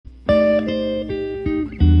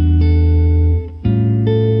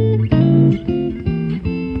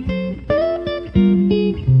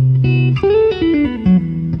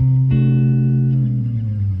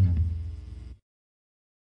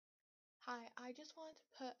I just wanted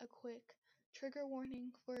to put a quick trigger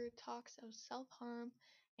warning for talks of self harm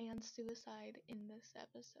and suicide in this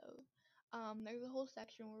episode. There's a whole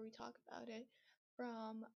section where we talk about it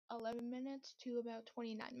from 11 minutes to about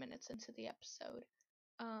 29 minutes into the episode.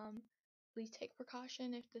 Um, Please take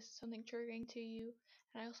precaution if this is something triggering to you.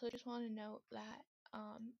 And I also just want to note that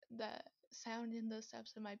the sound in this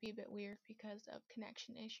episode might be a bit weird because of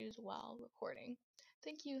connection issues while recording.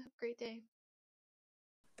 Thank you. Have a great day.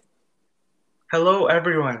 Hello,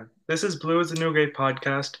 everyone. This is Blue is the New Gate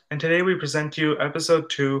podcast, and today we present to you episode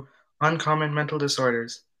 2 Uncommon Mental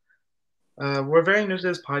Disorders. We're very new to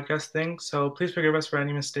this podcast thing, so please forgive us for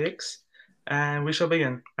any mistakes, and we shall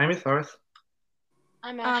begin. I'm Itharth.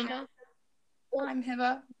 I'm Um, Ashka. I'm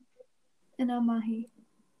Hiba. And I'm Mahi.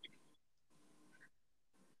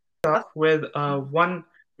 Off with one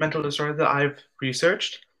mental disorder that I've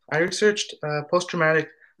researched. I researched post traumatic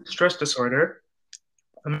stress disorder.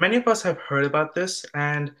 Many of us have heard about this,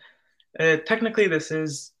 and technically, this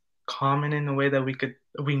is common in a way that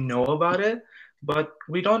we know about it, but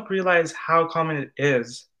we don't realize how common it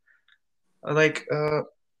is. Like,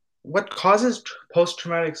 what causes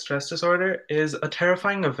post-traumatic stress disorder is a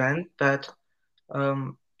terrifying event that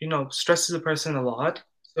stresses a person a lot.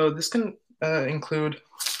 So this can include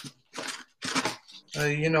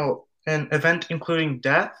an event including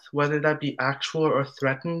death, whether that be actual or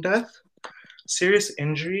threatened death, serious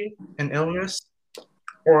injury, an illness,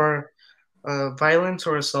 or violence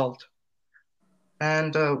or assault.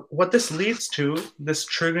 And what this leads to, this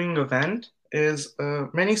triggering event, is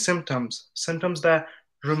many symptoms that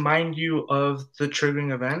remind you of the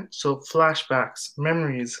triggering event. So, flashbacks,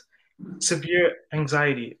 memories, severe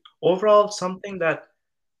anxiety, overall, something that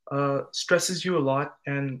stresses you a lot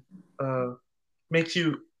and makes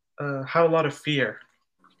you have a lot of fear.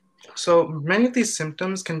 So, many of these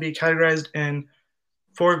symptoms can be categorized in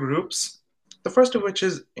four groups. The first of which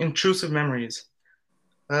is intrusive memories.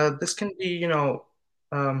 This can be,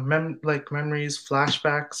 like memories,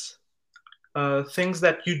 flashbacks, things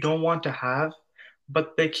that you don't want to have,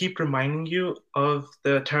 but they keep reminding you of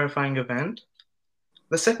the terrifying event.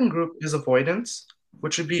 The second group is avoidance,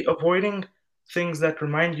 which would be avoiding things that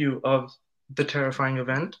remind you of the terrifying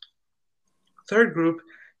event. Third group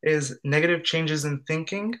is negative changes in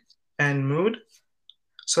thinking and mood.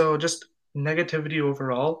 So just negativity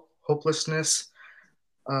overall, hopelessness,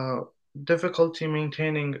 uh, difficulty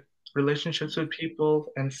maintaining relationships with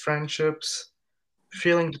people and friendships,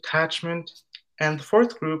 feeling detachment. And the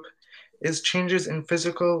fourth group is changes in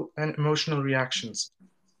physical and emotional reactions.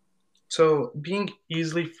 So being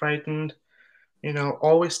easily frightened,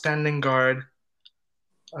 always standing guard,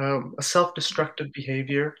 a self destructive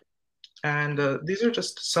behavior. And these are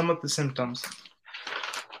just some of the symptoms.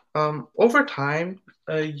 Over time,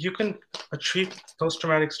 you can treat post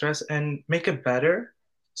traumatic stress and make it better.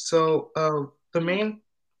 So, the main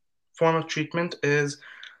form of treatment is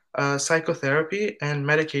psychotherapy and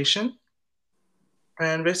medication.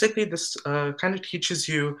 And basically, this kind of teaches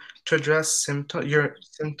you to address your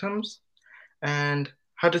symptoms and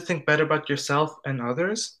how to think better about yourself and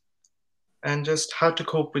others, and just how to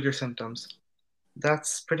cope with your symptoms.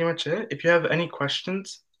 That's pretty much it. If you have any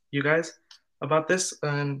questions, you guys, about this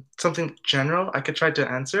and something general, I could try to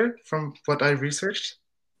answer from what I researched.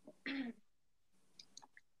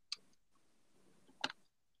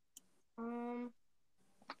 Um,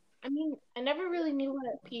 I mean, I never really knew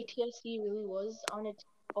what PTSD really was on its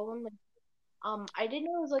own. Like, I didn't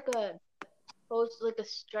know it was like a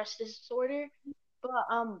stress disorder, but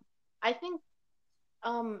I think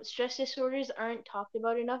stress disorders aren't talked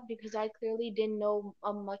about enough because I clearly didn't know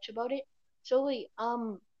much about it. So like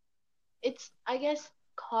it's I guess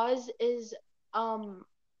cause is um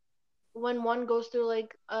when one goes through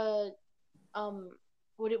like a um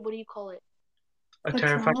what do you call it? A A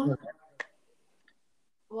terrifying, trauma?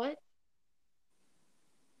 What?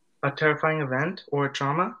 a terrifying event or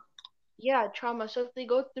trauma. Yeah, trauma. So if they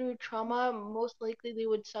go through trauma, most likely they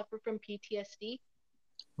would suffer from PTSD,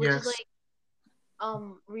 which is Yes. like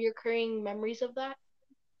reoccurring memories of that.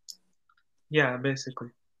 Yeah,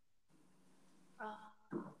 basically.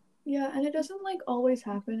 Uh, Yeah, and it doesn't always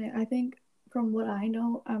happen. I think from what I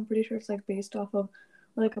know, I'm pretty sure it's based off of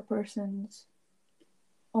a person's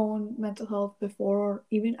own mental health before or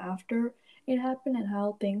even after it happened and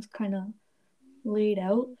how things kind of laid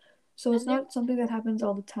out. So it's and there, not something that happens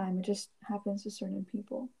all the time. It just happens to certain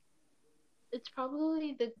people. it's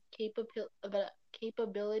probably the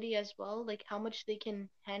capability as well, like how much they can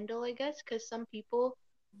handle, I guess, because some people,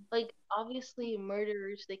 like obviously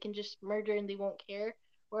murderers, they can just murder and they won't care.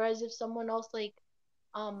 Whereas if someone else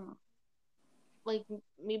um like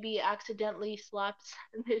maybe accidentally slaps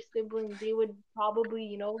their sibling, they would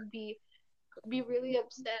probably, be really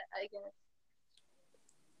upset, I guess.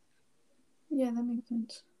 Yeah, that makes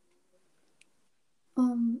sense.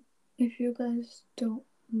 If you guys don't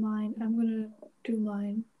mind, I'm gonna do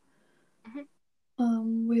mine.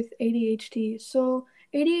 With ADHD. So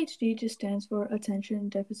ADHD just stands for Attention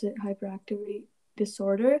Deficit Hyperactivity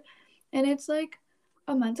Disorder, and it's like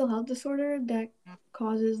a mental health disorder that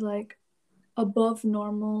causes like above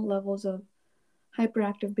normal levels of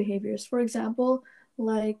hyperactive behaviors. For example,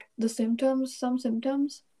 like the symptoms, some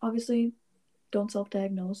symptoms, obviously don't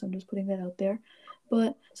self-diagnose, I'm just putting that out there,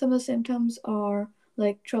 but some of the symptoms are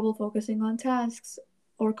like trouble focusing on tasks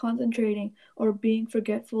or concentrating or being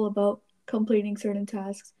forgetful about completing certain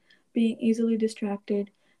tasks, being easily distracted,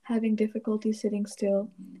 having difficulty sitting still,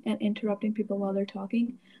 and interrupting people while they're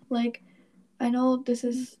talking. Like, I know this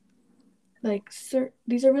is like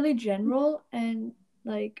these are really general, and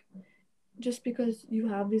like just because you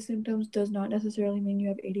have these symptoms does not necessarily mean you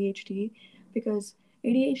have ADHD, because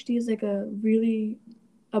ADHD is like a really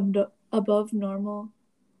above normal,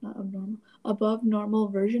 not abnormal, above normal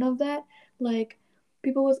version of that. Like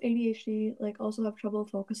people with ADHD like also have trouble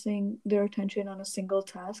focusing their attention on a single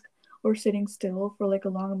task or sitting still for like a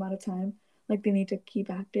long amount of time. Like they need to keep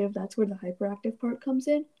active. That's where the hyperactive part comes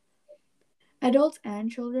in. Adults and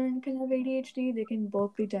children can have ADHD. They can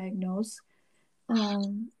both be diagnosed.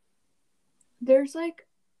 Um, there's like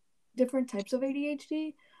different types of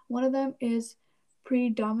ADHD. One of them is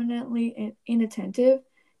predominantly inattentive,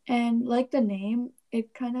 and like the name,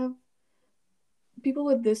 it kind of people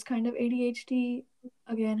with this kind of ADHD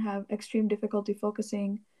again have extreme difficulty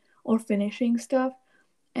focusing or finishing stuff.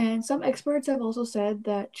 And some experts have also said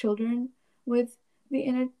that children with the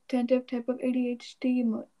inattentive type of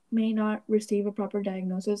ADHD may not receive a proper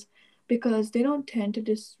diagnosis because they don't tend to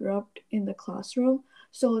disrupt in the classroom.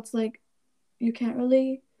 So it's like you can't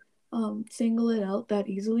really single it out that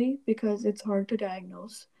easily because it's hard to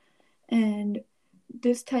diagnose. And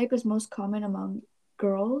this type is most common among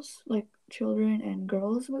girls, like children and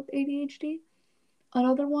girls with ADHD.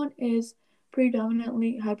 Another one is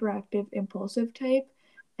predominantly hyperactive impulsive type,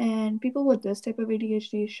 and people with this type of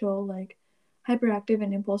ADHD show like hyperactive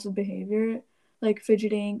and impulsive behavior, like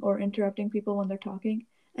fidgeting or interrupting people when they're talking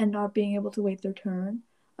and not being able to wait their turn.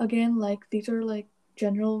 Again, like these are like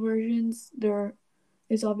general versions. There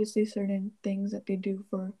is obviously certain things that they do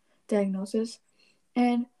for diagnosis.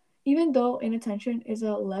 And even though inattention is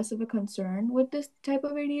a less of a concern with this type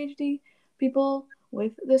of ADHD, people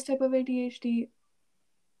with this type of ADHD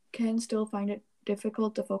can still find it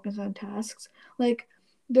difficult to focus on tasks. Like,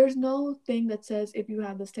 there's no thing that says if you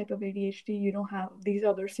have this type of ADHD, you don't have these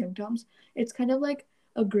other symptoms. It's kind of like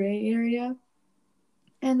a gray area.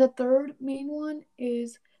 And the third main one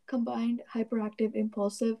is combined hyperactive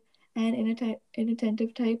impulsive and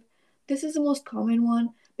inattentive type. This is the most common one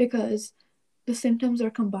because the symptoms are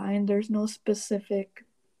combined. There's no specific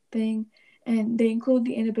thing, and they include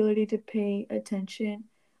the inability to pay attention,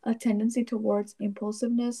 a tendency towards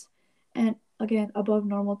impulsiveness, and again, above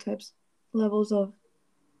normal types levels of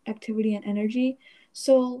activity and energy.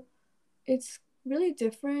 So it's really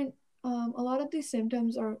different. A lot of these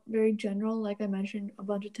symptoms are very general, like I mentioned a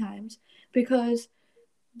bunch of times, because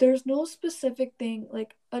there's no specific thing.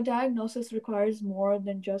 Like a diagnosis requires more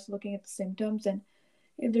than just looking at the symptoms, and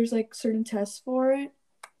there's like certain tests for it.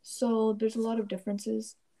 So there's a lot of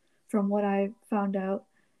differences from what I found out.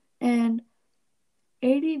 And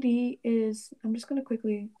ADD is, I'm just going to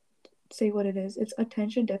quickly say what it is. It's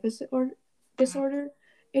attention deficit or disorder.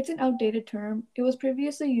 It's an outdated term. It was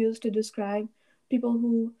previously used to describe people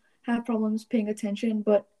who have problems paying attention,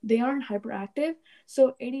 but they aren't hyperactive.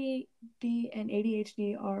 So ADD and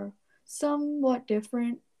ADHD are somewhat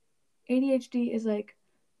different. ADHD is like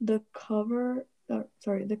the current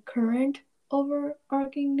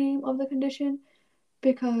overarching name of the condition,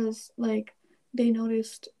 because like they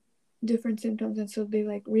noticed different symptoms and so they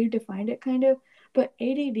like redefined it kind of. But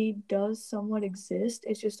ADD does somewhat exist,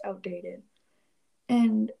 it's just outdated.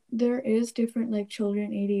 And there is different like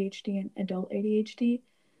children ADHD and adult ADHD.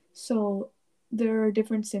 So there are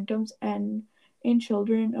different symptoms, and in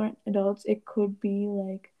children or adults it could be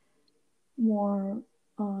like more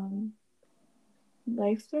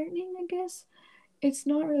life threatening, I guess. It's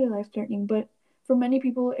not really life threatening, but for many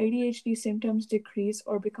people, ADHD symptoms decrease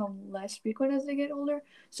or become less frequent as they get older.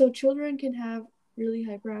 So children can have really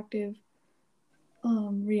hyperactive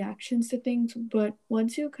reactions to things, but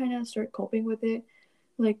once you kind of start coping with it,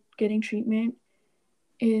 like getting treatment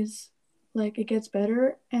is like it gets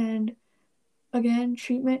better. And again,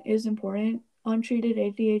 treatment is important. Untreated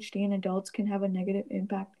ADHD in adults can have a negative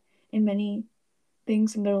impact in many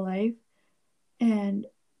things in their life, and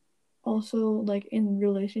also like in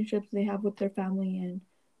relationships they have with their family and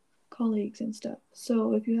colleagues and stuff.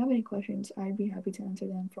 So if you have any questions, I'd be happy to answer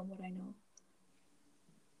them from what I know.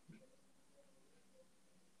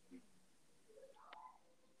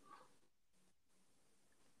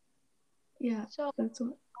 Yeah, So that's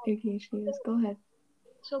what ADHD is. Go ahead.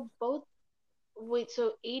 so both wait,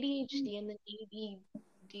 so ADHD and then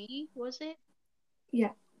ADD, was it?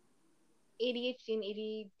 Yeah. ADHD and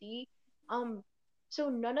ADD. So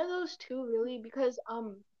none of those two really, because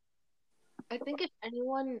I think if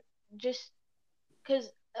anyone just because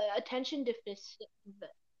attention deficit,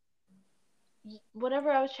 whatever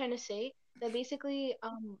I was trying to say, that basically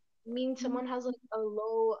means someone has like a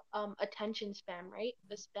low attention span, right?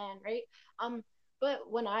 The span, right? Um, but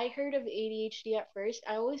when I heard of ADHD at first,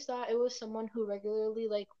 I always thought it was someone who regularly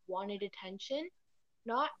like wanted attention,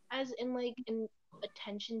 not as in like an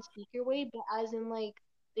attention seeker way, but as in like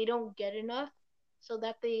they don't get enough, so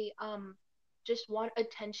that they just want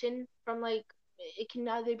attention from like it can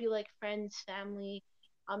either be like friends, family,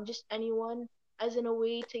 just anyone, as in a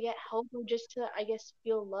way to get help or just to I guess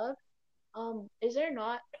feel love. Is there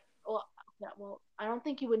not? Well, yeah, well, I don't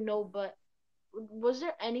think you would know, but was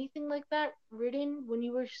there anything like that written when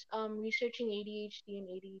you were researching ADHD and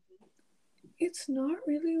ADD? It's not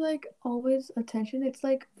really like always attention. It's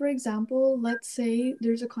like, for example, let's say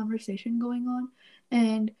there's a conversation going on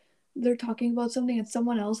and they're talking about something and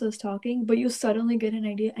someone else is talking, but you suddenly get an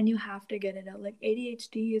idea and you have to get it out. Like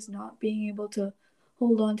ADHD is not being able to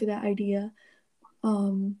hold on to that idea.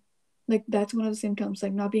 Um, like that's one of the symptoms,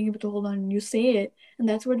 like not being able to hold on and you say it, and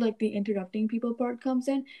that's where like the interrupting people part comes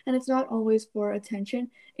in. And it's not always for attention,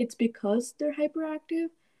 it's because they're hyperactive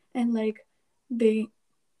and like they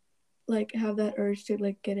like have that urge to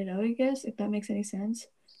like get it out, I guess, if that makes any sense.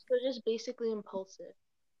 So just basically impulsive.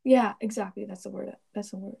 Yeah, exactly. That's the word.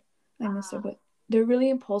 That's the word. I missed it, but they're really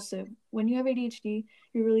impulsive. When you have ADHD,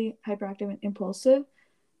 you're really hyperactive and impulsive,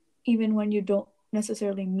 even when you don't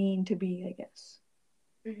necessarily mean to be, I guess.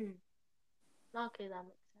 Mhm. Okay, that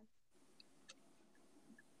makes sense.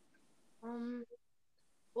 Um,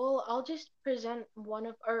 well, I'll just present one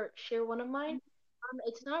of or share one of mine.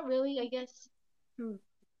 It's not really, I guess. Hmm,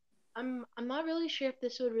 I'm not really sure if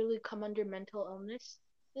this would really come under mental illness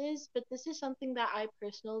but this is something that I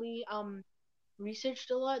personally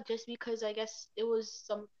researched a lot just because I guess it was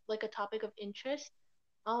some like a topic of interest.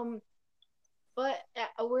 Um, but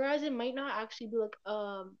whereas it might not actually be like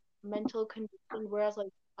a mental condition, whereas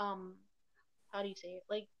like how do you say it?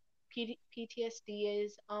 Like PTSD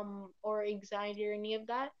is or anxiety or any of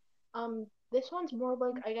that. This one's more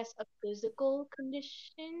like I guess a physical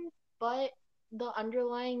condition, but the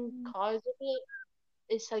underlying cause of it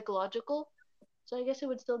is psychological. So I guess it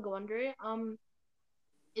would still go under it.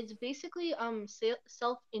 It's basically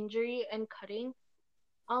self injury and cutting.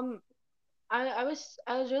 Um, I was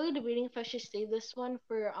really debating if I should say this one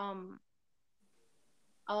for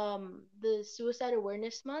the Suicide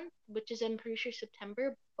Awareness Month, which is I'm pretty sure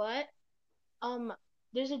September, but um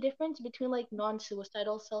there's a difference between like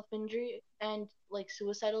non-suicidal self-injury and like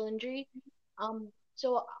suicidal injury.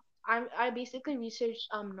 So I basically researched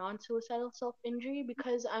non-suicidal self-injury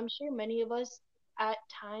because I'm sure many of us at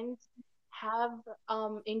times have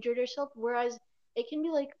injured ourselves, whereas it can be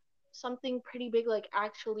like something pretty big like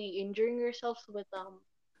actually injuring yourself with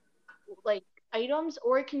like items,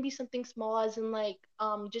 or it can be something small as in like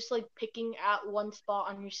just like picking at one spot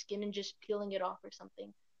on your skin and just peeling it off or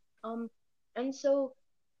something. um and so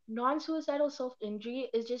non-suicidal self-injury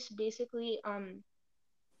is just basically kind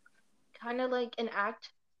of like an act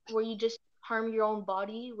where you just harm your own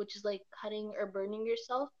body, which is like cutting or burning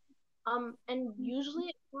yourself. And usually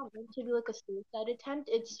it's not meant to be like a suicide attempt,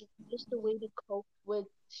 it's just a way to cope with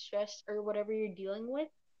stress or whatever you're dealing with,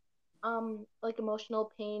 like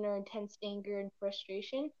emotional pain or intense anger and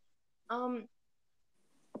frustration. Um,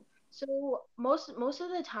 so most of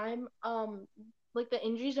the time, like the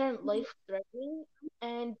injuries aren't life threatening,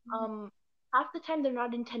 and half the time they're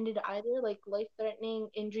not intended either. Like life threatening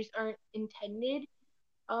injuries aren't intended.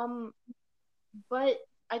 Um, but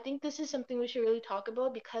I think this is something we should really talk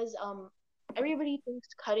about because everybody thinks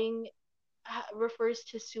cutting refers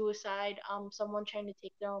to suicide, someone trying to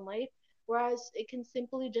take their own life, whereas it can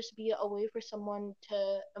simply just be a way for someone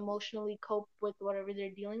to emotionally cope with whatever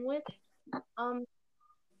they're dealing with. Um,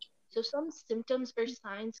 so some symptoms or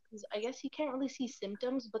signs, because I guess you can't really see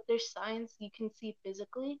symptoms, but there's signs you can see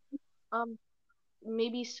physically. Um,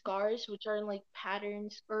 Maybe scars, which are like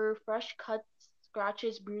patterns, or fresh cuts,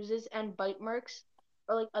 scratches, bruises, and bite marks,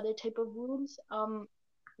 or like other type of wounds.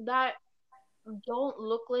 That don't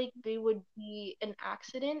look like they would be an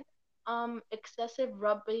accident. excessive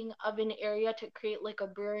rubbing of an area to create like a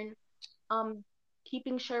burn, um,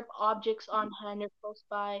 keeping sharp objects on hand or close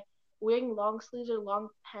by, wearing long sleeves or long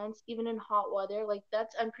pants even in hot weather. Like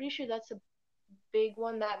that's I'm pretty sure that's a big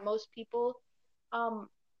one that most people um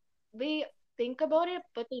they think about it,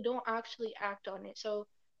 but they don't actually act on it. So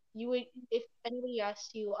you would, if anybody asks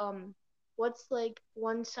you, what's like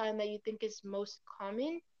one sign that you think is most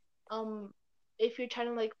common, um, if you're trying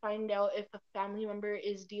to like find out if a family member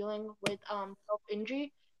is dealing with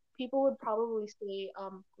self-injury, people would probably say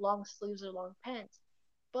long sleeves or long pants.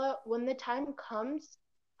 But when the time comes,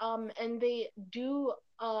 and they do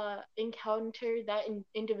encounter that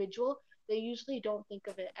individual, they usually don't think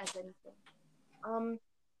of it as anything. Um,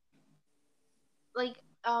 like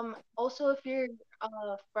also if you're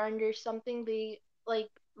a friend or something, they like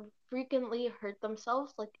frequently hurt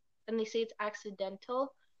themselves, like, and they say it's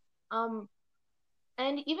accidental. um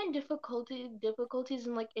and even difficulties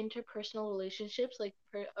in like interpersonal relationships, like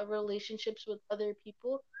relationships with other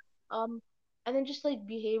people. um and then just like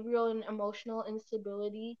behavioral and emotional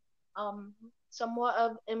instability, um somewhat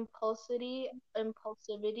of impulsivity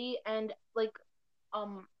and like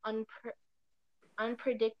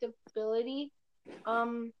unpredictability.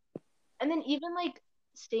 um and then even like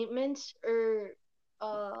statements or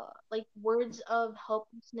like words of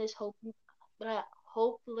uh,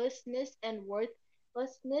 hopelessness and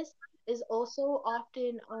worthlessness is also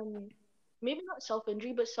often maybe not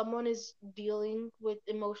self-injury, but someone is dealing with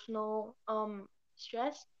emotional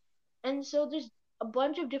stress. And so there's a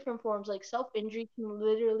bunch of different forms. Like self-injury can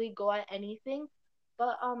literally go at anything,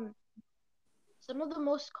 but some of the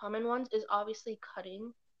most common ones is obviously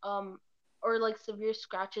cutting, um, or like severe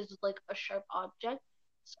scratches with like a sharp object.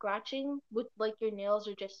 Scratching with like your nails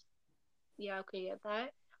or just, yeah, okay, yeah,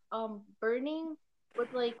 that. Burning with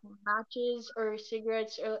like matches or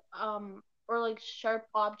cigarettes or like sharp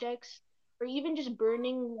objects, or even just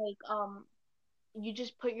burning like you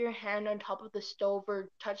just put your hand on top of the stove or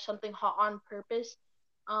touch something hot on purpose.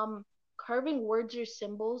 Um, Carving words or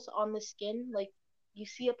symbols on the skin, like you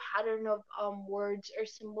see a pattern of words or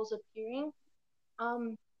symbols appearing.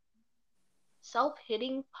 Um, Self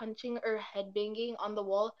hitting, punching, or head banging on the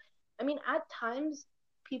wall. I mean, at times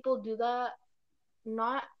people do that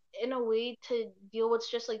not in a way to deal with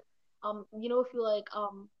just like if you like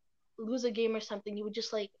lose a game or something, you would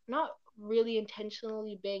just like not really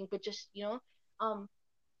intentionally bang, but just um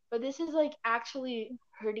but this is like actually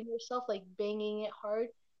hurting yourself, like banging it hard,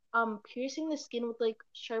 piercing the skin with like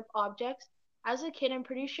sharp objects. As a kid, I'm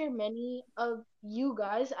pretty sure many of you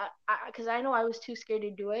guys, because I know I was too scared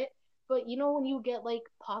to do it, but you know when you get like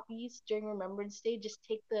poppies during Remembrance Day, just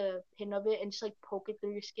take the pin of it and just like poke it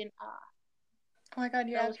through your skin. Oh my god,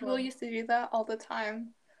 That yeah, was people horrible. used to do that all the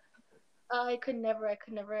time. I could never, I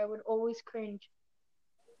could never. I would always cringe.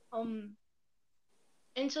 Um,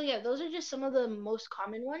 and so yeah, those are just some of the most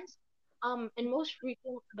common ones. And most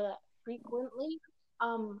frequently,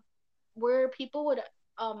 um, where people would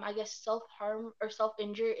I guess self harm or self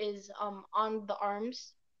injure is on the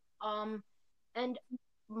arms. Um, and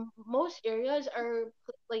most areas are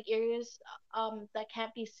like areas that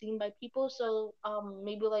can't be seen by people. So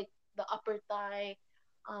maybe like the upper thigh,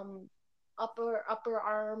 um upper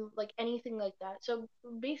arm, like anything like that. So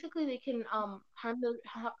basically they can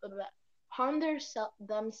harm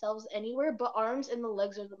themselves anywhere, but arms and the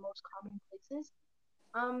legs are the most common places.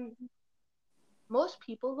 um Most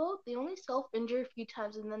people though, they only self injure a few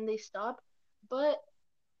times and then they stop. But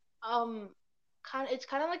um it's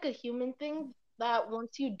kind of like a human thing that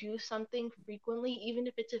once you do something frequently, even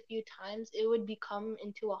if it's a few times, it would become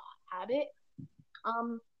into a habit.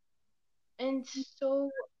 um and so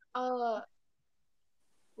uh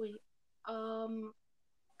wait um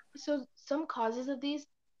so some causes of these,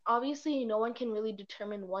 obviously no one can really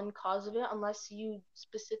determine one cause of it unless you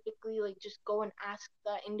specifically like just go and ask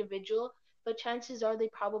that individual, but chances are they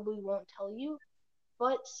probably won't tell you.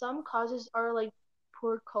 But some causes are like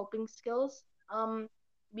poor coping skills,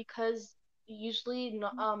 because usually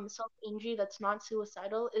self injury that's not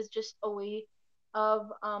suicidal is just a way of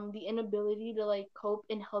the inability to like cope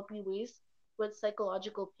in healthy ways with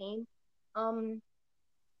psychological pain. um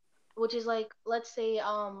which is like, let's say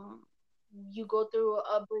you go through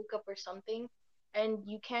a breakup or something and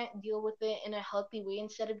you can't deal with it in a healthy way.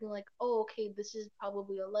 Instead of being like, oh, okay, this is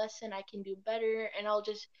probably a lesson, I can do better and I'll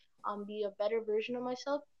just be a better version of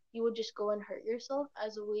myself, you would just go and hurt yourself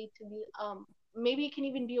as a way to be maybe it can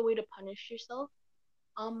even be a way to punish yourself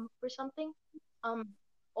for something. um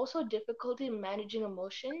Also difficulty in managing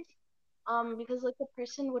emotions, because like the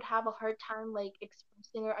person would have a hard time like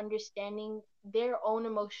expressing or understanding their own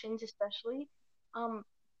emotions, especially um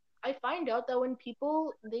I find out that when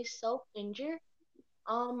people they self injure,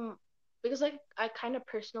 um, because like I kind of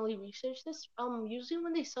personally researched this, usually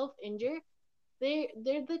when they self injure, they're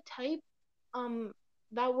the type um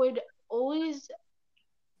that would always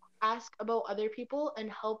ask about other people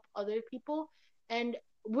and help other people and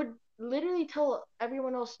would literally tell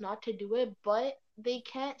everyone else not to do it, but they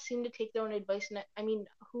can't seem to take their own advice. And I mean,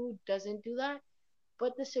 who doesn't do that?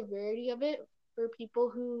 But the severity of it for people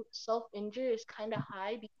who self injure is kind of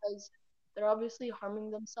high because they're obviously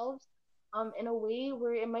harming themselves in a way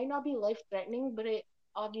where it might not be life threatening, but it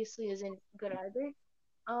obviously isn't good either.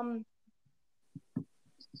 Um,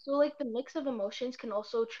 so like the mix of emotions can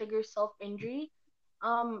also trigger self injury.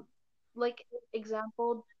 Um, like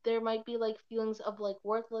example, there might be like feelings of like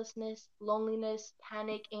worthlessness, loneliness,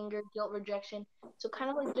 panic, anger, guilt, rejection. So kind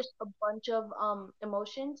of like just a bunch of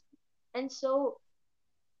emotions. And so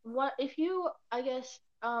what if you I guess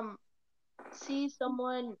see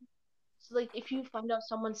someone so like if you find out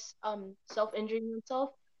someone's self-injuring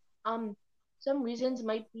themselves, um some reasons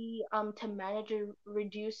might be to manage or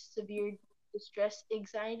reduce severe distress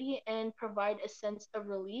anxiety and provide a sense of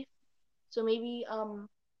relief. So maybe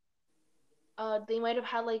they might have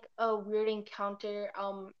had like a weird encounter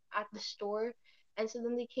at the store, and so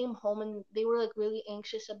then they came home and they were like really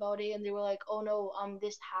anxious about it, and they were like, oh no,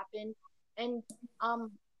 this happened. And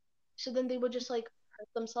um so then they would just like hurt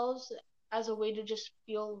themselves as a way to just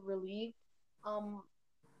feel relieved. Um,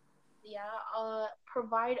 yeah,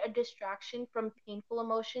 provide a distraction from painful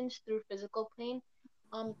emotions through physical pain.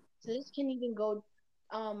 So this can even go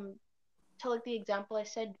um to like the example I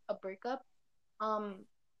said, a breakup. Um,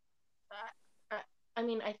 I, I, I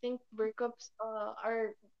mean, I think breakups are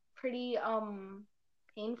pretty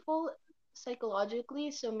painful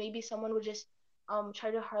psychologically, so maybe someone would just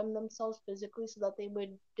try to harm themselves physically so that they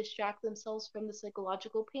would distract themselves from the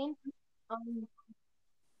psychological pain. Um,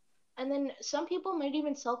 and then some people might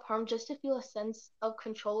even self-harm just to feel a sense of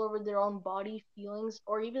control over their own body, feelings,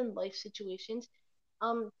 or even life situations.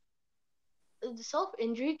 Um, the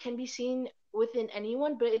self-injury can be seen within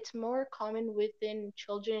anyone, but it's more common within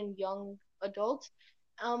children and young adults.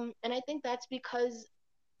 And I think that's because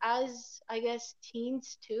as I guess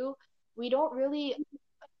teens too, we don't really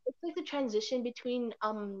it's like the transition between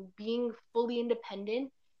being fully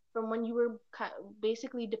independent from when you were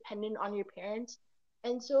basically dependent on your parents.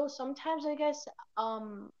 And so sometimes I guess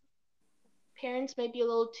um parents might be a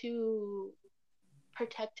little too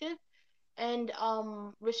protective and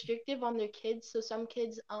restrictive on their kids. So some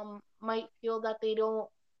kids might feel that they don't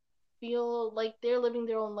feel like they're living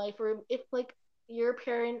their own life, or if like your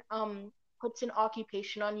parent puts an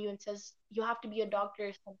occupation on you and says you have to be a doctor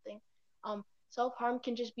or something, self-harm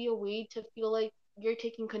can just be a way to feel like you're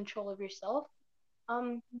taking control of yourself.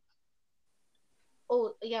 um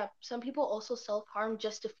oh yeah, some people also self-harm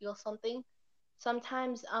just to feel something.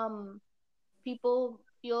 Sometimes people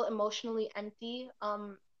feel emotionally empty,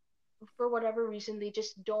 for whatever reason they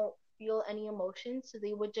just don't feel any emotions, so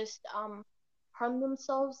they would just harm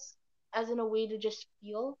themselves as in a way to just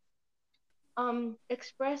feel,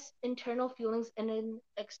 express internal feelings in an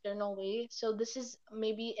external way. So this is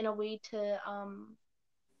maybe in a way to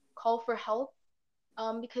call for help,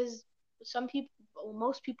 because some people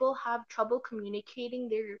most people have trouble communicating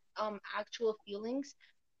their actual feelings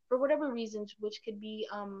for whatever reasons, which could be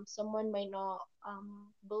someone might not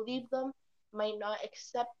believe them, might not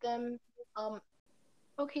accept them.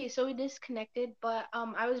 Okay, so we disconnected, but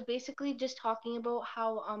I was basically just talking about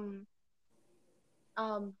how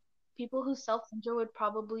um people who self-censor would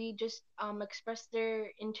probably just express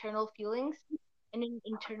their internal feelings in an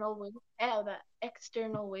internal way, the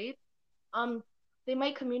external way. Um, they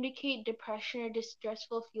might communicate depression or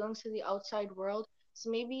distressful feelings to the outside world. So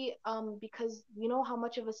maybe because you know how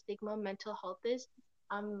much of a stigma mental health is,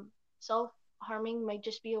 self-harming might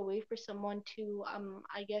just be a way for someone to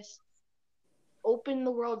I guess open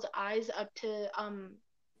the world's eyes up to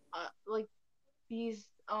like these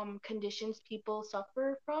conditions people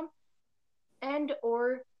suffer from, and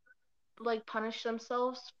or like punish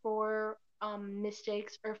themselves for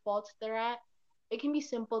mistakes or faults they're at. It can be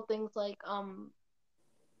simple things like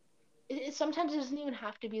sometimes it doesn't even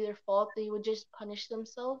have to be their fault. They would just punish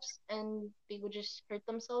themselves and they would just hurt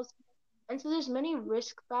themselves. And so there's many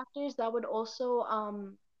risk factors that would also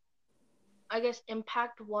I guess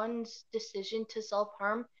impact one's decision to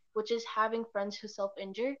self-harm, which is having friends who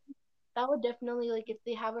self-injure. That would definitely, like, if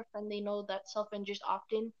they have a friend they know that self-injures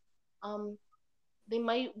often, um they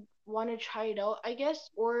might want to try it out, I guess,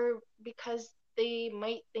 or because they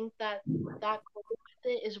might think that that coping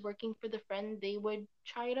method is working for the friend, they would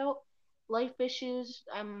try it out. Life issues,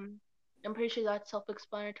 I'm pretty sure that's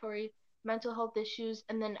self-explanatory. mental health issues,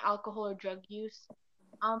 and then alcohol or drug use.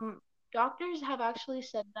 Um, Doctors have actually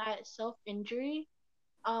said that self-injuring,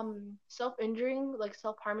 like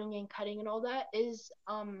self-harming and cutting and all that, is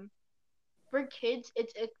for kids,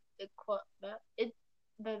 it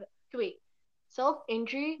the wait,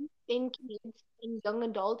 self-injury in kids and young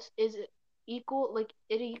adults is equal, like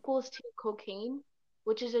it equals to cocaine,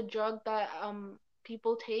 which is a drug that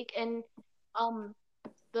people take, and um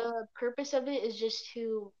the purpose of it is just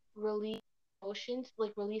to release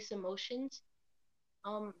emotions.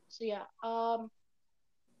 So yeah.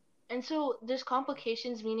 And so there's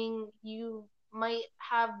complications, meaning you might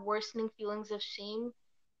have worsening feelings of shame,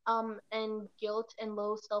 and guilt and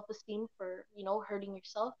low self-esteem for, hurting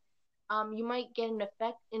yourself. You might get an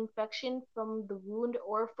infection from the wound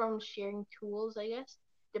or from sharing tools, I guess,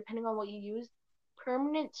 depending on what you use.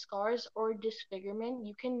 Permanent scars or disfigurement,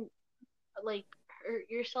 you can like hurt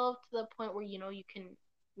yourself to the point where you can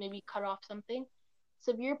maybe cut off something.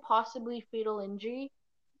 Severe, possibly fatal injury,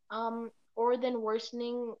 or then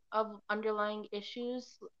worsening of underlying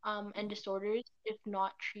issues and disorders if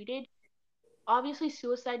not treated. Obviously,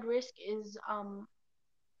 suicide risk is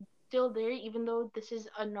still there, even though this is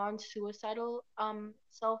a non-suicidal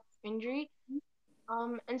self-injury.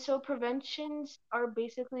 And so preventions are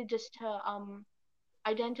basically just to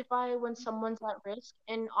identify when someone's at risk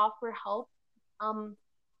and offer help. Um,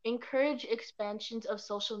 Encourage expansions of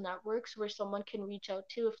social networks where someone can reach out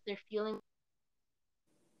to if they're feeling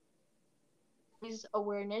these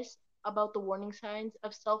awareness about the warning signs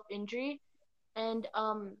of self-injury, and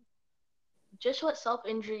just what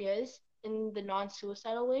self-injury is in the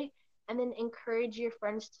non-suicidal way, and then encourage your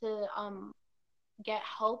friends to get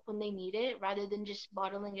help when they need it rather than just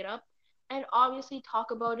bottling it up, and obviously talk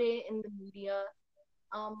about it in the media.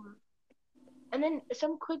 um and then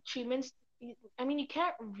some quick treatments. I mean, you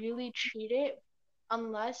can't really treat it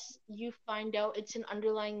unless you find out it's an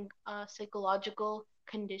underlying psychological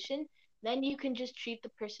condition. Then you can just treat the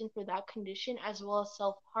person for that condition as well as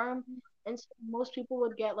self-harm. And so most people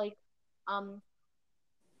would get like um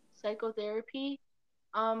psychotherapy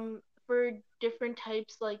for different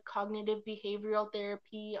types, like cognitive behavioral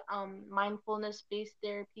therapy, mindfulness based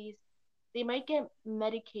therapies. They might get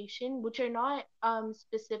medication, which are not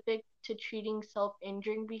specific to treating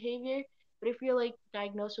self-injuring behavior. But if you're like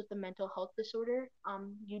diagnosed with a mental health disorder,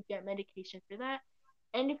 you'd get medication for that.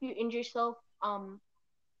 And if you injure yourself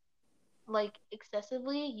like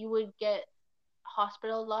excessively, you would get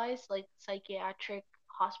hospitalized, like psychiatric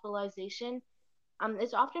hospitalization.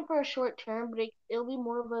 It's often for a short term, but it'll be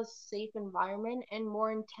more of a safe environment and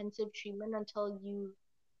more intensive treatment until you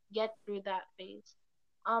get through that phase.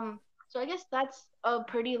 Um, so I guess that's a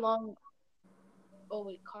pretty long. Oh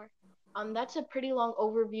wait, car. That's a pretty long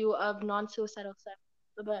overview of non-suicidal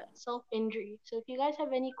but self-injury. So if you guys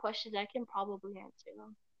have any questions, I can probably answer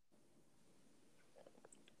them.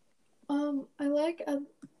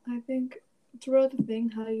 I think throughout the thing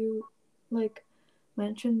how you like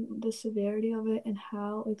mention the severity of it and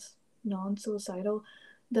how it's non-suicidal,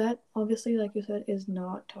 that obviously, like you said, is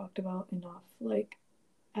not talked about enough, like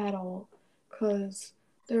at all, because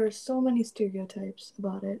there are so many stereotypes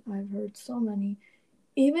about it. I've heard so many,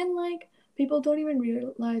 even like people don't even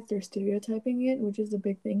realize they're stereotyping it, which is the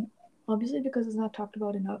big thing, obviously because it's not talked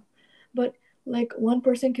about enough. But like one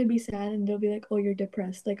person can be sad and they'll be like, oh, you're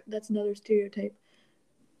depressed, like that's another stereotype.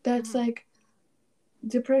 That's Mhm. like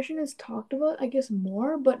depression is talked about, I guess,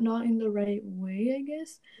 more, but not in the right way, I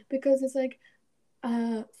guess, because it's like,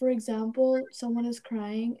 for example, someone is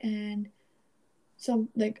crying and some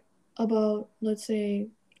like about, let's say,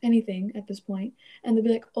 anything at this point, and they'll be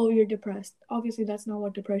like, oh, you're depressed. Obviously that's not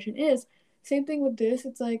what depression is. Same thing with this.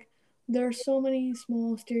 It's like there are so many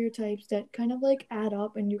small stereotypes that kind of like add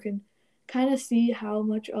up, and you can kind of see how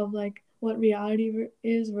much of like what reality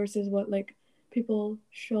is versus what like people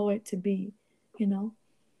show it to be, you know.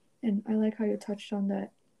 And I like how you touched on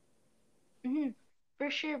that. Mhm. For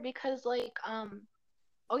sure, because like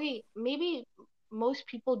okay, maybe most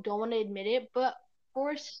people don't want to admit it, but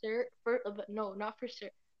but no, not for sure.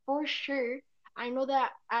 For sure, I know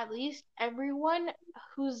that at least everyone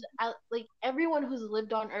who's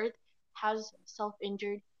lived on Earth has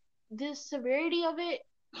self-injured. The severity of it,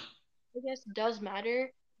 I guess, does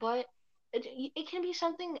matter, but it can be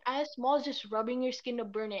something as small as just rubbing your skin to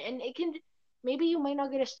burn it, and it can maybe you might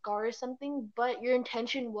not get a scar or something, but your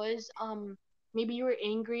intention was maybe you were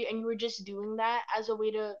angry and you were just doing that as a way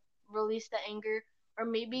to release the anger, or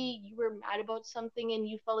maybe you were mad about something and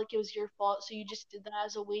you felt like it was your fault, so you just did that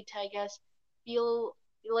as a way to, I guess, feel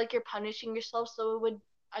like you're punishing yourself, so it would,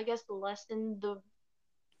 I guess, lessen the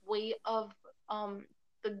weight of um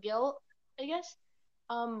the guilt, I guess.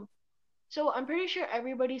 Um So I'm pretty sure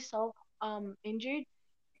everybody's self injured,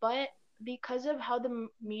 but because of how the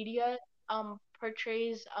media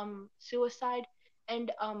portrays suicide, and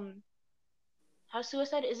how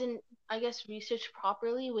suicide isn't, I guess, researched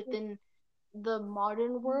properly within the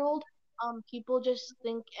modern world, people just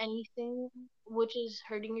think anything which is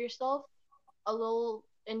hurting yourself a little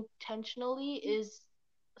intentionally is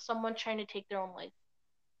someone trying to take their own life.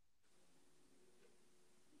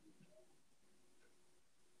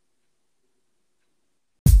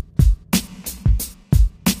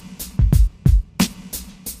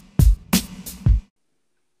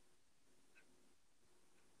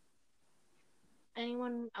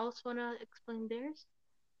 Anyone else want to explain theirs?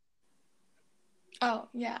 Oh,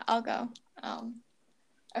 yeah, I'll go.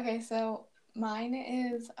 Okay, so mine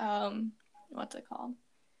is, what's it called?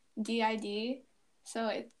 DID.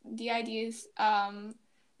 So DID is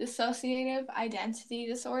dissociative identity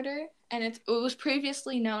disorder, and it was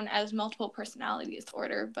previously known as multiple personality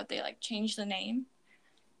disorder, but they like changed the name.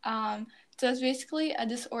 So it's basically a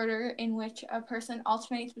disorder in which a person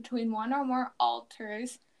alternates between one or more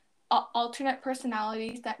alternate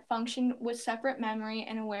personalities that function with separate memory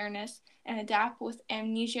and awareness and adapt with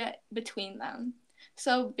amnesia between them.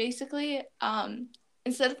 So basically,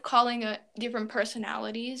 instead of calling it different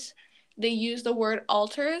personalities, they use the word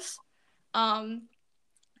alters. And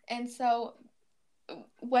so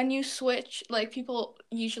when you switch, like people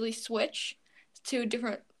usually switch to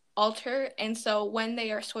different alter, and so when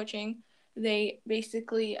they are switching, they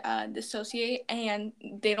basically dissociate, and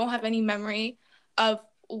they don't have any memory of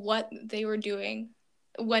what they were doing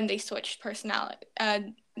when they switched personality,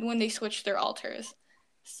 when they switched their alters.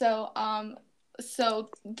 So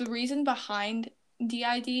the reason behind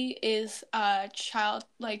DID is child,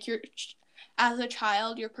 like as a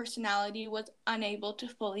child, your personality was unable to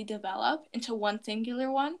fully develop into one singular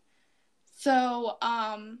one. So,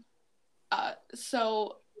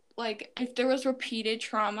 like if there was repeated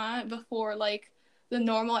trauma before like the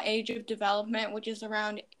normal age of development, which is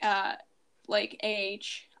around like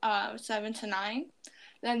age 7 to 9,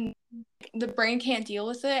 then the brain can't deal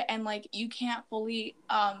with it, and like you can't fully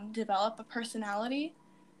develop a personality,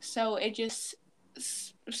 so it just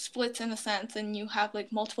splits in a sense, and you have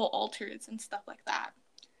like multiple alters and stuff like that.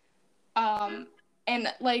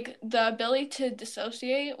 And like the ability to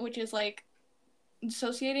dissociate, which is like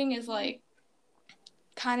dissociating is like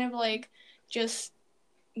kind of like just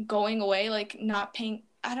going away, like not paying.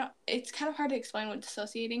 I don't. It's kind of hard to explain what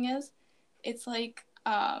dissociating is. It's like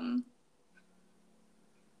I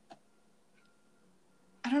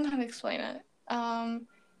don't know how to explain it.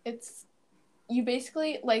 It's you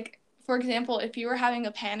basically like, for example, if you were having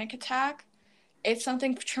a panic attack, it's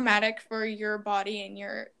something traumatic for your body and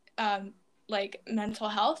your like mental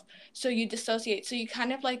health. So you dissociate. So you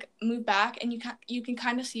kind of like move back, and you can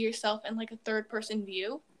kind of see yourself in like a third person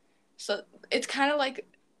view. So it's kind of like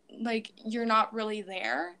you're not really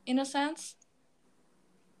there in a sense.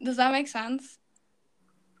 Does that make sense?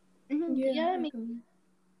 Yeah,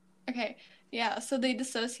 Okay, yeah, so they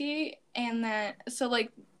dissociate, and then, so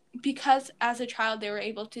like, because as a child they were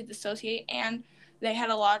able to dissociate and they had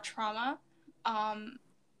a lot of trauma,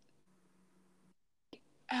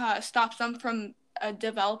 stops them from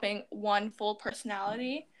developing one full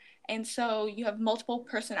personality, and so you have multiple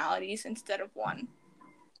personalities instead of one.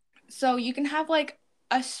 So you can have like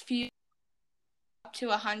a few up to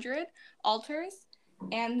 100 alters,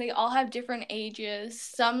 and they all have different ages.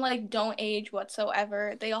 Some like don't age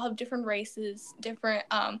whatsoever. They all have different races, different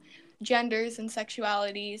genders and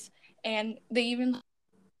sexualities, and they even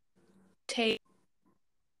take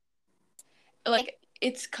like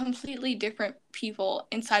it's completely different people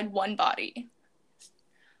inside one body.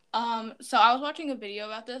 So I was watching a video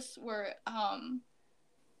about this where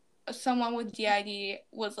someone with DID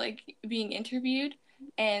was like being interviewed,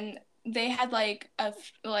 and they had like a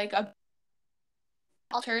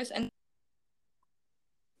alters, and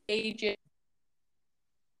ages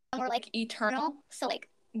were like eternal, so like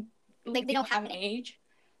they don't have an age.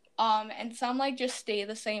 And some like just stay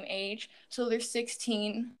the same age, so they're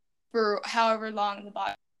 16 for however long the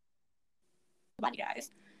body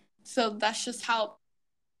dies. So that's just how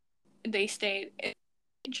they stay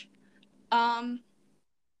age.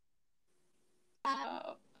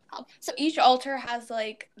 So each alter has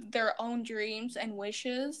like their own dreams and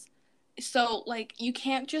wishes. So like you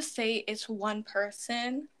can't just say it's one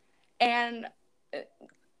person, and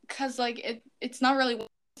because like it's not really,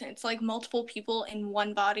 it's like multiple people in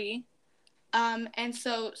one body. And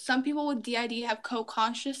so some people with DID have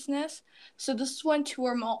co-consciousness. So this is when two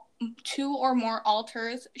or more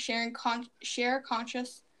alters share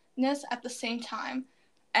consciousness at the same time.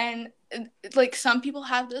 And like some people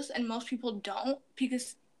have this and most people don't,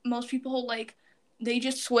 because most people like they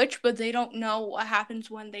just switch, but they don't know what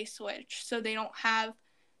happens when they switch, so they don't have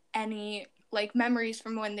any like memories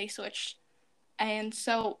from when they switched. And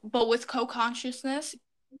so, but with co-consciousness,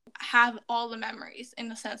 have all the memories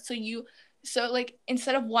in a sense. So like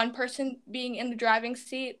instead of one person being in the driving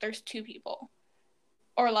seat, there's two people,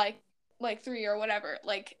 or like three or whatever.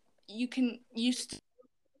 Like you can use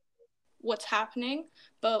what's happening,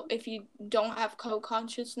 but if you don't have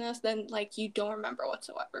co-consciousness, then like you don't remember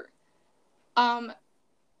whatsoever. Um,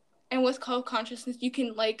 and with co-consciousness, you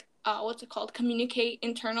can like what's it called? Communicate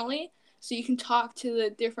internally, so you can talk to the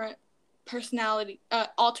different personality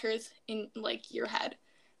alters in like your head,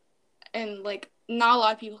 and like not a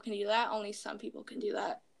lot of people can do that. Only some people can do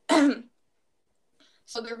that.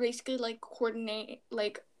 So they're basically like coordinating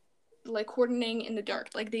in the dark.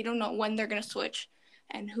 Like they don't know when they're gonna switch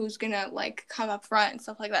and who's gonna like come up front and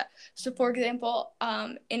stuff like that. So for example,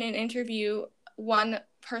 in an interview, one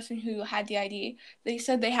person who had DID, they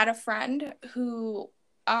said they had a friend who,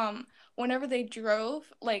 whenever they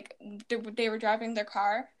drove, like they were driving their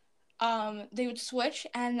car, they would switch,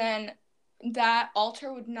 and then that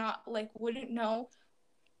alter wouldn't know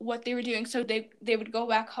what they were doing, so they would go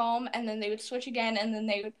back home, and then they would switch again, and then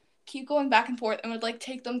they would keep going back and forth, and would like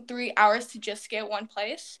take them 3 hours to just get one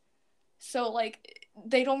place. So like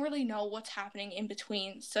they don't really know what's happening in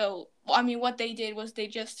between. So I mean, what they did was they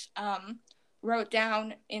just wrote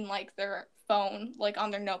down in like their phone, like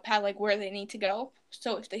on their notepad, like where they need to go.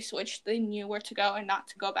 So if they switched, they knew where to go and not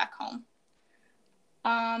to go back home.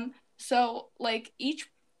 So like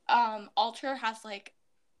alter has like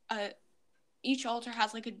a each alter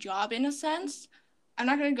has like a job in a sense. I'm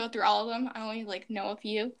not gonna go through all of them. I only like know a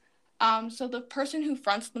few. So the person who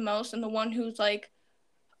fronts the most and the one who's like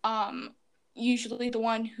usually the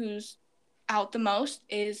one who's out the most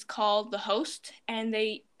is called the host, and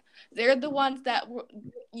they're the ones that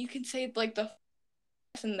you can say like the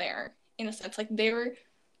person there in a sense. Like they were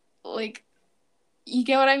like, you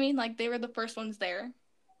get what I mean? Like they were the first ones there,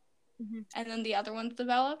 and then the other ones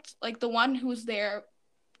developed. Like the one who was there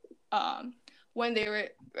when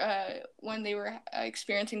they were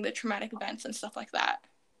experiencing the traumatic events and stuff like that,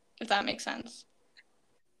 if that makes sense.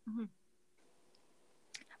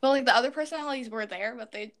 But like the other personalities were there,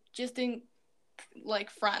 but they just didn't like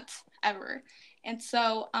front ever. And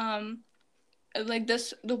so like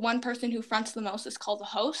the one person who fronts the most is called the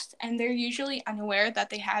host, and they're usually unaware that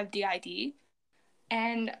they have DID.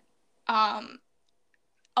 And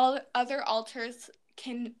all other alters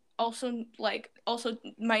can also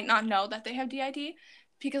might not know that they have DID,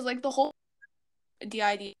 because like the whole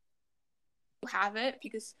DID have it,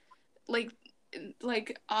 because like in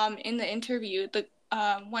the interview, the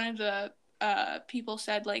one of the people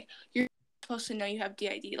said like, you're supposed to know you have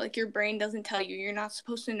DID, like your brain doesn't tell you, you're not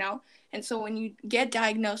supposed to know. And so when you get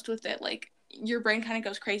diagnosed with it, like your brain kind of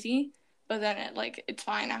goes crazy, but then it's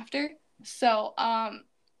fine after. So and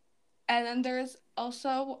then there's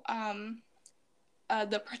also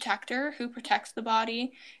the protector, who protects the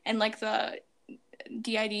body and like the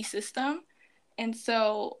DID system. And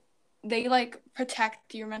so they like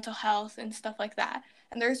protect your mental health and stuff like that.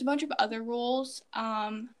 And there's a bunch of other rules.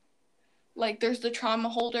 Like there's the trauma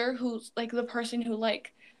holder, who's like the person who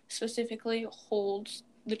like specifically holds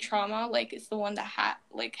the trauma, like it's the one that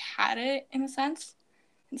had it in a sense,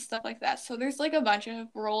 and stuff like that. So there's like a bunch of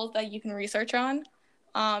roles that you can research on.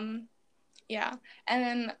 Yeah. And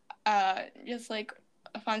then just like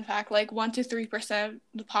a fun fact, like 1 to 3% of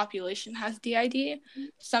the population has DID.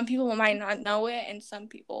 Some people might not know it, and some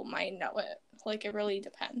people might know it. Like it really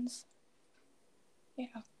depends. Yeah.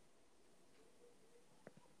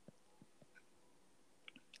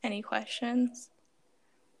 Any questions?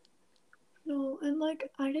 No, and like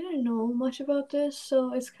I didn't know much about this,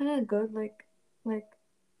 so it's kind of good like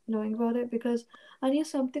knowing about it, because I knew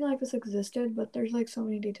something like this existed, but there's like so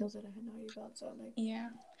many details that I had no idea about. So like, yeah,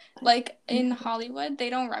 like in Hollywood, they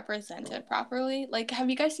don't represent it properly. Like, have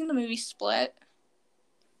you guys seen the movie Split?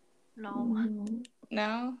 No.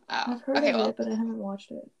 No? Oh, I've heard okay, of well, it, but I haven't watched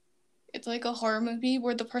it. it's like a horror movie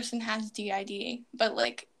where the person has DID, but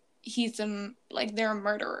like they're a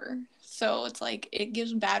murderer. So it's like it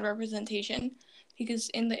gives bad representation, because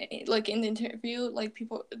in the interview, like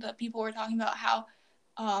the people were talking about how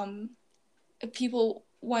people,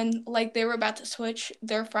 when like they were about to switch,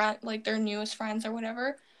 their friend, like their newest friends or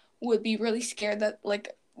whatever, would be really scared that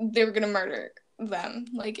like they were gonna murder them.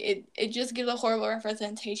 Like it just gives a horrible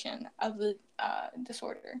representation of the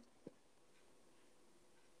disorder.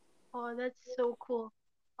 Oh, that's so cool.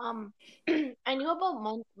 I knew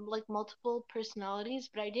about multiple personalities,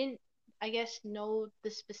 but I didn't I guess, know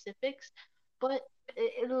the specifics, but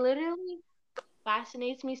it literally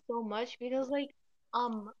fascinates me so much because like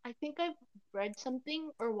I think I've read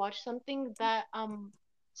something or watched something that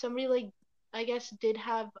somebody like I guess did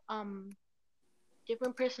have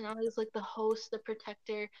different personalities like the host, the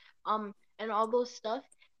protector, and all those stuff.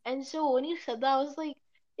 And so when you said that, I was like,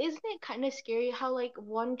 isn't it kind of scary how like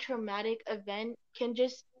one traumatic event can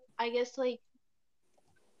just, I guess like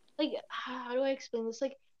how do I explain this?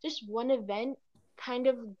 Like just one event kind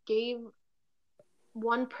of gave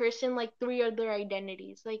one person like three other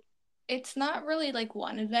identities. Like It's not really like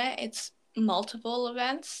one event, it's multiple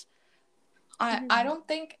events. I mhm. don't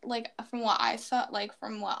think, like, from what I saw, like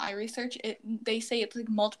from what I researched, they say it's like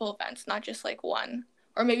multiple events, not just like one,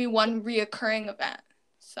 or maybe one reoccurring event.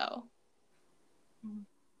 So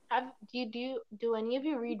Have do any of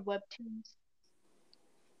you read webtoons?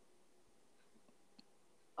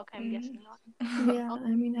 Okay, I'm guessing not. Yeah, I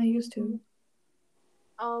mean, I used to.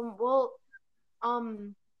 Well,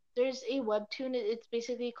 um, there's a webtoon. It's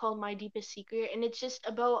basically called My Deepest Secret, and it's just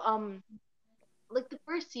about like the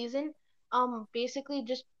first season, basically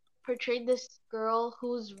just portrayed this girl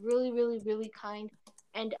who's really, really, really kind,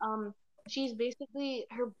 and she's basically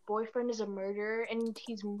her boyfriend is a murderer, and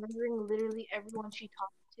he's murdering literally everyone she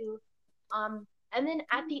talks to. And then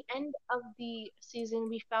at the end of the season,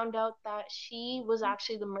 we found out that she was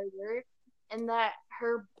actually the murderer, and that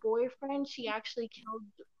her boyfriend she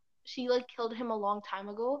like killed him a long time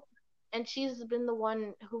ago, and she's been the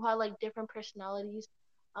one who had like different personalities.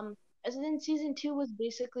 Um, and then season two was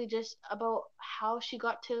basically just about how she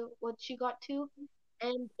got to what she got to,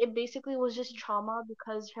 and it basically was just trauma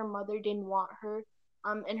because her mother didn't want her,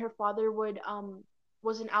 and her father would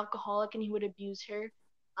was an alcoholic and he would abuse her,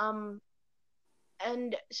 um,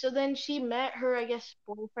 and so then she met her, I guess,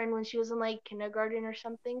 boyfriend when she was in like kindergarten or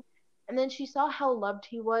something. And then she saw how loved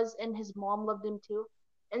he was and his mom loved him too.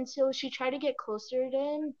 And so she tried to get closer to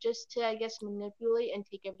him just to, I guess, manipulate and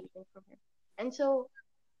take everything from her. And so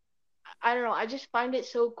I don't know, I just find it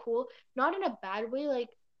so cool. Not in a bad way, like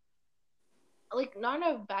not in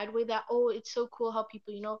a bad way that oh it's so cool how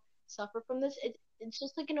people suffer from this. It's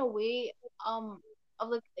just like in a way of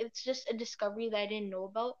like it's just a discovery that I didn't know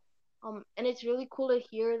about, and it's really cool to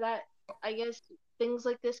hear that I guess things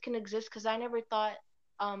like this can exist because I never thought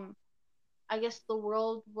um I guess the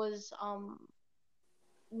world was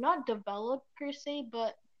not developed per se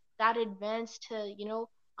but that advanced to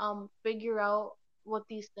figure out what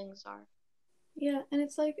these things are. Yeah, and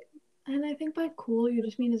it's like, and I think by cool, you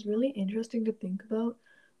just mean it's really interesting to think about,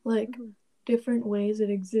 like, Mhm. different ways it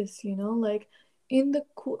exists, you know? Like, in the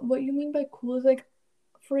cool, what you mean by cool is like,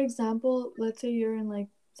 for example, let's say you're in like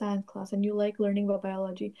science class and you like learning about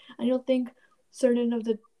biology, and you'll think certain of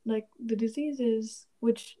the, like, the diseases,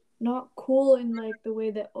 which not cool in like the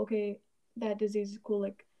way that, okay, that disease is cool,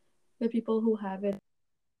 like, the people who have it,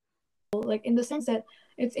 like, in the sense that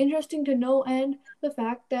it's interesting to know, and the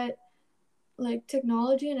fact that like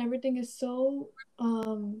technology and everything is so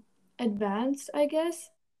advanced, I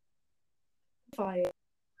guess.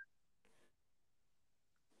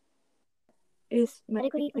 Is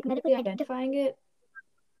medically identifying it.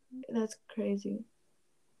 That's crazy.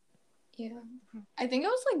 yeah, I think it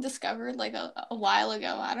was like discovered like a while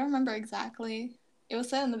ago. I don't remember exactly. It was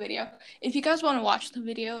said in the video. If you guys want to watch the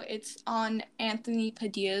video, it's on Anthony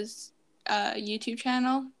Padilla's YouTube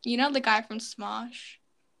channel. You know the guy from Smosh?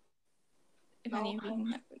 If any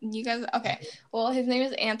of you guys, okay. Well, his name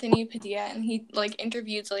is Anthony Padilla, and he like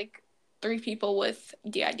interviews like 3 people with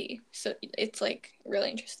DID. So it's like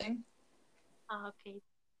really interesting. Okay,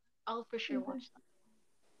 I'll for sure watch that.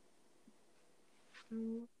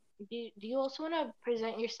 Do you also want to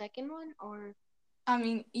present your second one or? I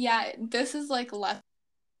mean, yeah, this is like less.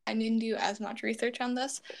 I didn't do as much research on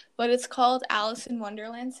this, but it's called Alice in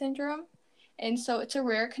Wonderland syndrome. And so it's a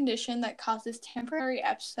rare condition that causes temporary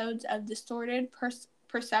episodes of distorted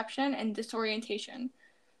perception and disorientation.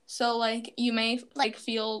 So like you may like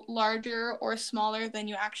feel larger or smaller than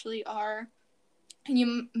you actually are, and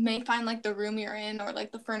you may find like the room you're in or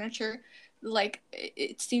like the furniture like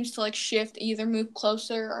it seems to like shift, either move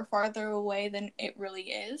closer or farther away than it really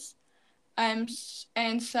is. And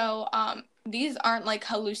so these aren't like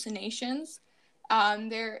hallucinations.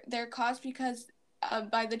 They're caused because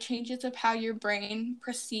by the changes of how your brain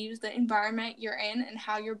perceives the environment you're in and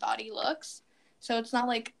how your body looks. So it's not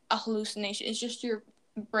like a hallucination. It's just your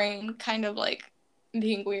brain kind of like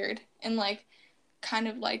being weird and like kind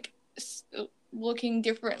of like looking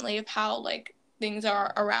differently of how like things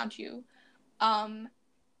are around you. Um,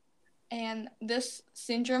 and this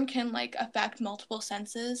syndrome can like affect multiple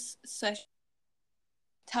senses such as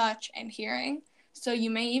touch and hearing. So you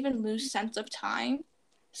may even lose sense of time.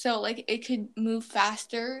 So like it could move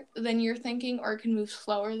faster than you're thinking, or it can move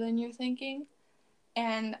slower than you're thinking.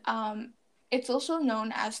 And it's also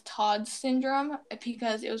known as Todd syndrome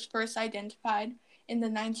because it was first identified in the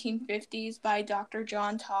 1950s by Dr.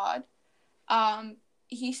 John Todd.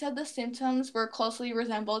 He said the symptoms were closely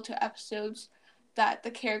resembled to episodes that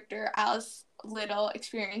the character Alice Little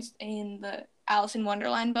experienced in the Alice in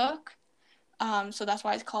Wonderland book. So that's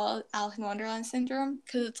why it's called Alice in Wonderland syndrome,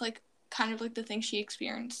 because it's like kind of like the thing she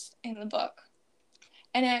experienced in the book.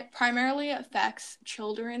 And it primarily affects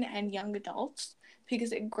children and young adults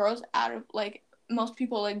because it grows out of, like, most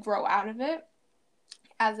people like grow out of it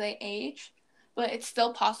as they age, but it's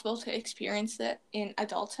still possible to experience it in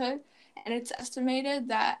adulthood. And it's estimated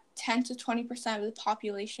that 10 to 20% of the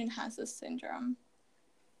population has this syndrome,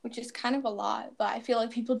 which is kind of a lot, but I feel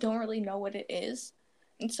like people don't really know what it is,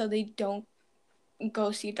 and so they don't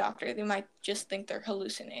go see a doctor. They might just think they're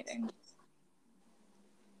hallucinating.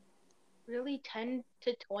 Really, 10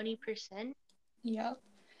 to 20%? Yep.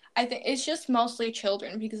 I think it's just mostly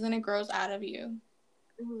children because then it grows out of you.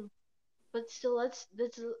 Mm. But still, that's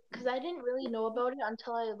because I didn't really know about it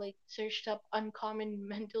until I like searched up uncommon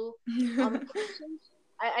mental conditions.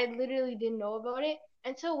 I literally didn't know about it,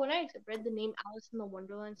 and so when I read the name Alice in the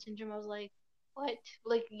Wonderland syndrome, I was like, what?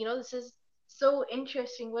 Like, this is so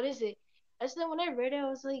interesting. What is it? And so then when I read it, I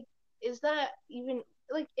was like, is that even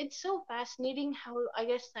like it's so fascinating how I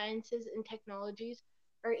guess sciences and technologies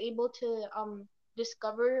are able to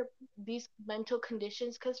discover these mental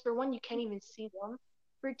conditions, because for one, you can't even see them.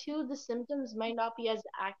 For two, the symptoms might not be as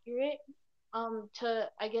accurate to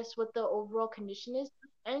I guess what the overall condition is.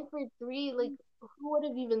 And for three, like who would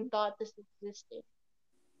have even thought this existed?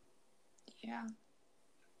 Yeah.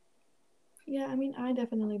 Yeah, I mean, I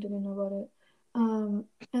definitely didn't know about it.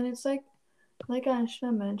 And it's like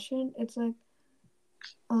Anshna mentioned, it's like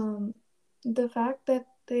the fact that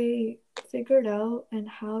they figured out and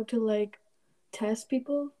how to like test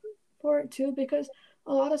people for it too, because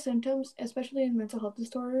a lot of symptoms, especially in mental health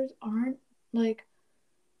disorders, aren't like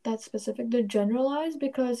that specific. They're generalized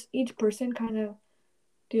because each person kind of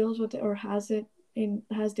deals with it or has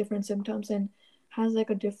different symptoms and has like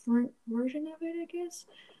a different version of it, I guess,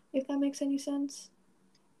 if that makes any sense.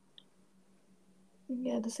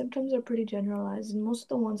 Yeah, the symptoms are pretty generalized, and most of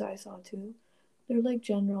the ones I saw too, they're like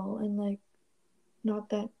general and like not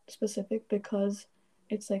that specific because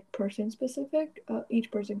it's like person specific. Each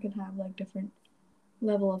person can have like different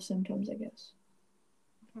level of symptoms, I guess.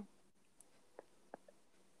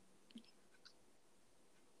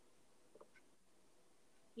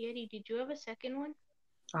 Yeti, did you have a second one?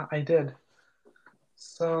 I did.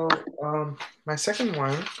 So, my second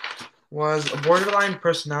one was a borderline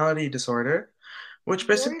personality disorder, which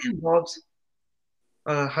basically involves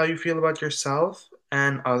how you feel about yourself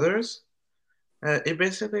and others. It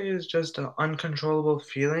basically is just uncontrollable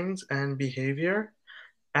feelings and behavior,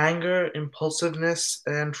 anger, impulsiveness,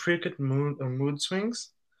 and frequent mood swings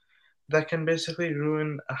that can basically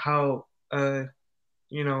ruin how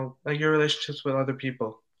like your relationships with other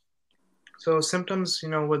people. So symptoms,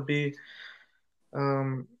 would be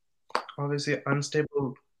um, obviously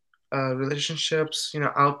unstable relationships,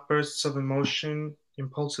 outbursts of emotion,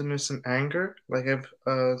 impulsiveness, and anger, like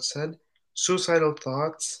I've said, suicidal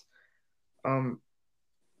thoughts, um,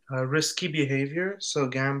 risky behavior, so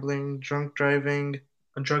gambling, drunk driving,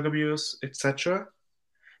 drug abuse, etc.,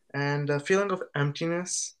 and a feeling of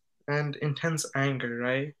emptiness and intense anger,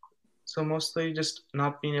 right? So mostly just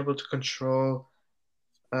not being able to control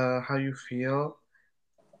how you feel,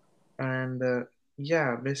 and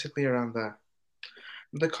yeah, basically around that.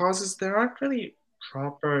 The causes, there aren't really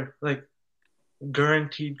proper, like,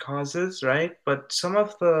 guaranteed causes, right? But some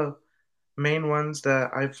of the main ones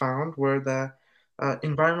that I found were the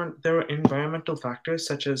there were environmental factors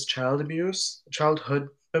such as childhood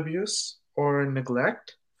abuse, or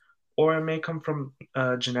neglect, or it may come from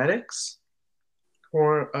genetics,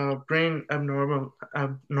 or brain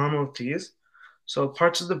abnormalities. So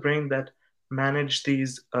parts of the brain that manage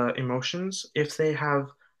these emotions, if they have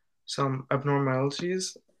some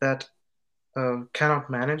abnormalities that cannot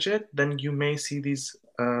manage it, then you may see these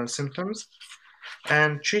symptoms.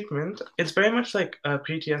 And treatment, it's very much like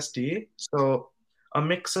PTSD, so a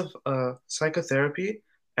mix of psychotherapy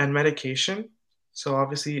and medication. So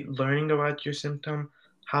obviously, learning about your symptom,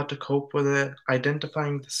 how to cope with it,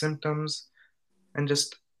 identifying the symptoms, and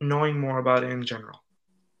just knowing more about it in general.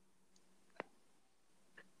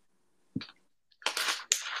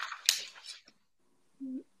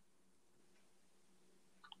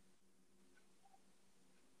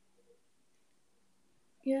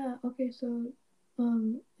 Yeah, okay, so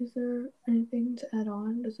Is there anything to add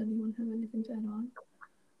on? Does anyone have anything to add on?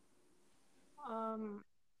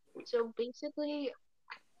 So basically,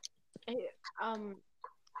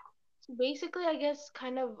 I guess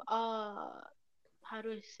kind of how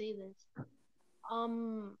do I say this?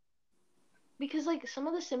 Because like some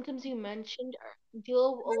of the symptoms you mentioned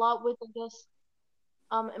deal a lot with, I guess,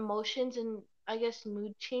 emotions and I guess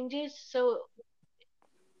mood changes. So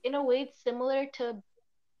in a way, it's similar to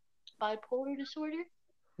bipolar disorder.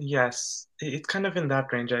 Yes, it's kind of in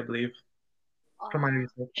that range, I believe, from my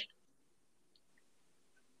research.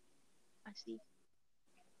 I see.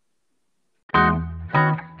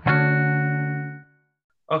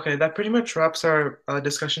 Okay, that pretty much wraps our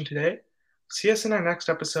discussion today. See us in our next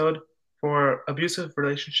episode for abusive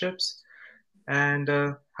relationships. And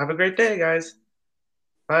have a great day, guys.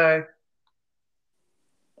 Bye.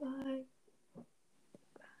 Bye.